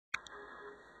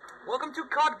Welcome to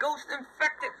CoD Ghosts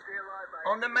Infected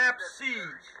on the map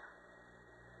Siege.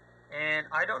 And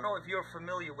I don't know if you're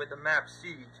familiar with the map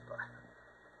Siege, but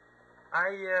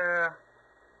I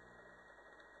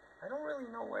don't really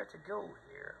know where to go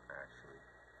here, actually.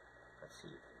 Let's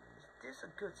see, is this a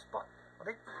good spot? Well,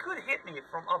 they could hit me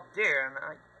from up there, and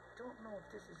I don't know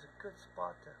if this is a good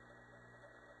spot to...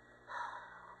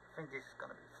 I think this is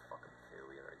gonna be a fucking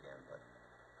failure again, but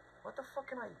what the fuck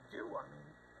can I do? I mean,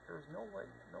 there's no way,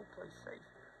 no place safe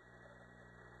here.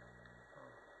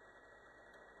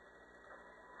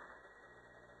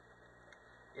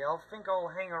 Yeah, I think I'll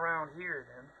hang around here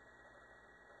then.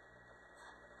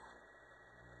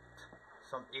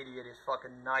 Some idiot is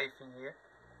fucking knifing here.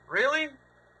 Really?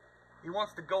 He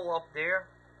wants to go up there?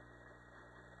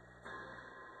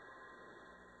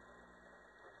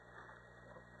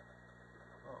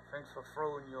 Oh, thanks for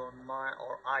throwing your mine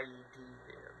or IED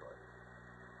there, but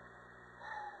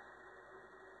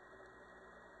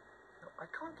no, I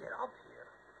can't get up here.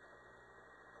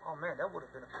 Oh man, that would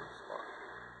have been a good spot.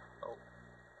 Oh,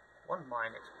 one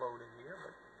mine exploded here,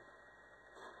 but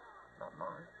not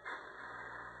mine.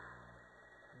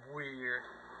 Weird.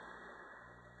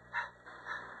 I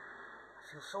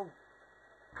feel so...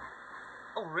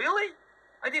 Oh, really?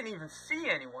 I didn't even see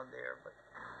anyone there, but...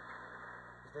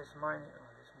 Is this mine...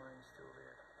 Oh, this mine is still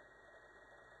there.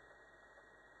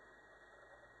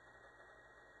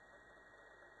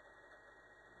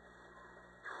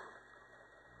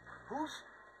 Who's...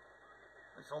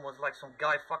 It's almost like some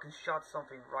guy fucking shot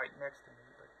something right next to me,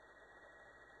 but...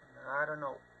 I don't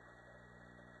know.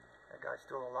 That guy's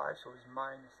still alive, so his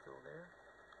mine is still there.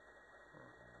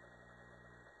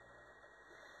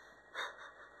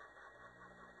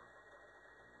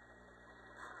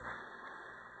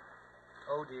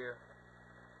 Oh dear.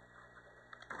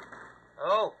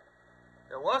 Oh!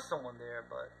 There was someone there,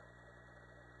 but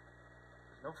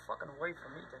there's no fucking way for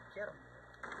me to get him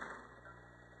there.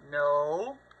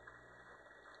 No!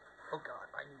 Oh god,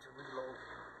 I need to reload.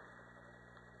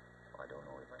 I don't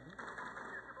know if I need to.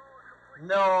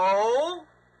 No!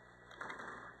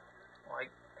 Well, I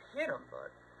hit him,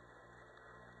 but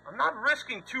I'm not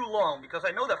risking too long because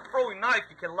I know that throwing knife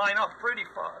you can line up pretty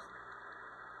fast.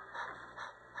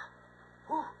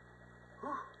 Whew.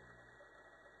 Whew.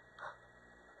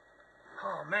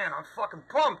 Oh man, I'm fucking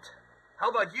pumped. How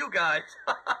about you guys?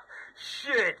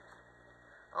 Shit.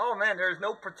 Oh man, there's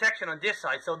no protection on this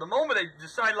side. So the moment they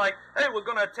decide like, hey, we're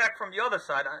gonna attack from the other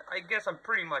side, I guess I'm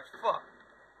pretty much fucked.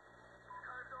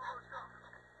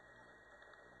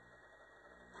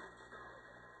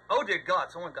 Oh dear God,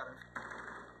 someone got him.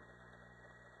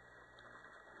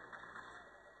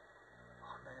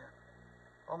 Oh man.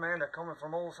 Oh man, they're coming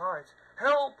from all sides.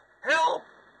 Help! Help!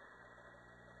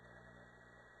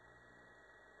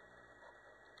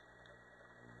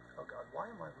 Oh god, why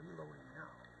am I reloading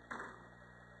now?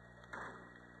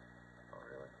 Oh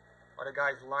really? Are the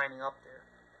guys lining up there?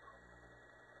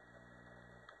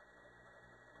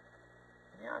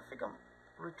 Yeah, I think I'm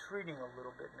retreating a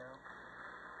little bit now.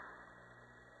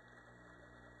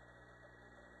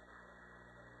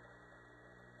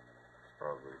 It's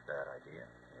probably a bad idea.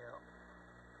 Yeah.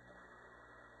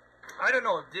 I don't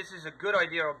know if this is a good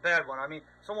idea or a bad one. I mean,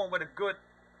 someone with a good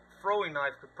throwing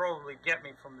knife could probably get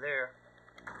me from there.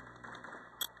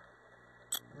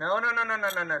 No, no, no, no, no,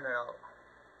 no, no, no.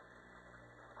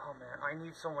 Oh man, I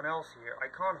need someone else here. I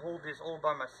can't hold this all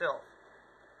by myself.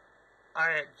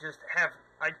 I just have...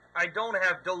 I don't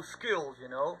have those skills, you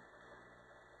know?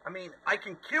 I mean, I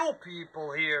can kill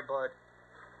people here, but...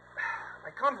 I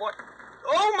can't watch...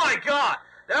 Oh my god!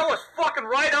 That was fucking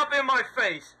right up in my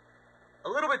face! A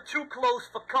little bit too close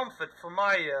for comfort for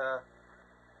my,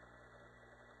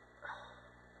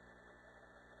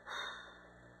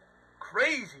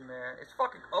 Crazy, man. It's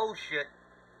fucking... Oh, shit.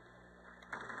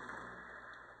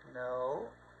 No.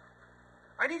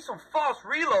 I need some fast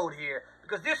reload here,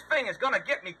 because this thing is gonna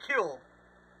get me killed.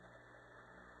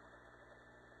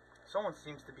 Someone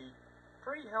seems to be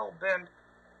pretty hell-bent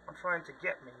on trying to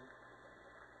get me.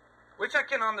 Which I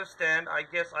can understand. I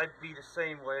guess I'd be the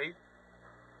same way.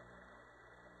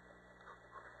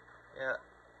 Yeah,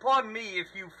 pardon me if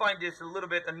you find this a little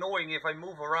bit annoying if I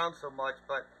move around so much,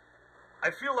 but I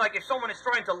feel like if someone is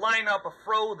trying to line up a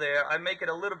throw there, I make it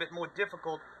a little bit more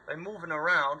difficult by moving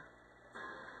around.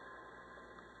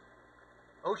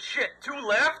 Oh shit, 2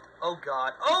 left? Oh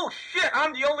god. Oh shit,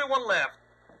 I'm the only one left.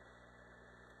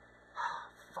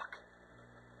 Fuck.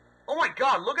 Oh my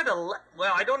god, look at the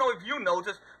well, I don't know if you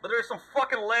noticed, but there's some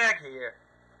fucking lag here.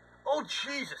 Oh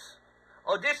Jesus.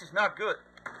 Oh, this is not good.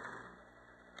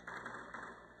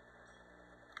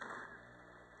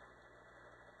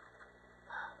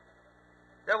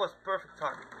 That was perfect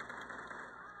timing.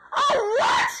 Oh,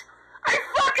 what? I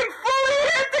fucking fully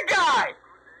hit the guy!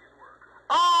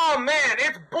 Oh, man,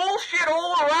 it's bullshit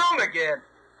all around again.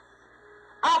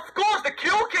 Of course, the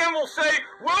kill cam will say,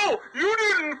 well, you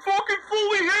didn't fucking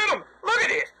fully hit him. Look at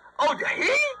this. Oh, did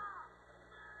he?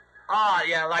 Ah,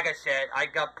 yeah, like I said, I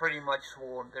got pretty much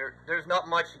swarmed. There's not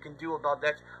much you can do about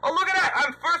that. Oh, look at that.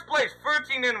 I'm first place,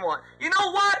 13-1. You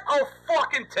know what? I'll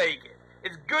fucking take it.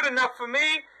 It's good enough for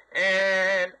me,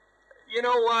 and you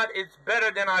know what? It's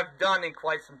better than I've done in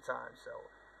quite some time. So,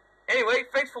 anyway,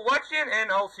 thanks for watching, and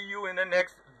I'll see you in the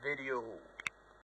next video.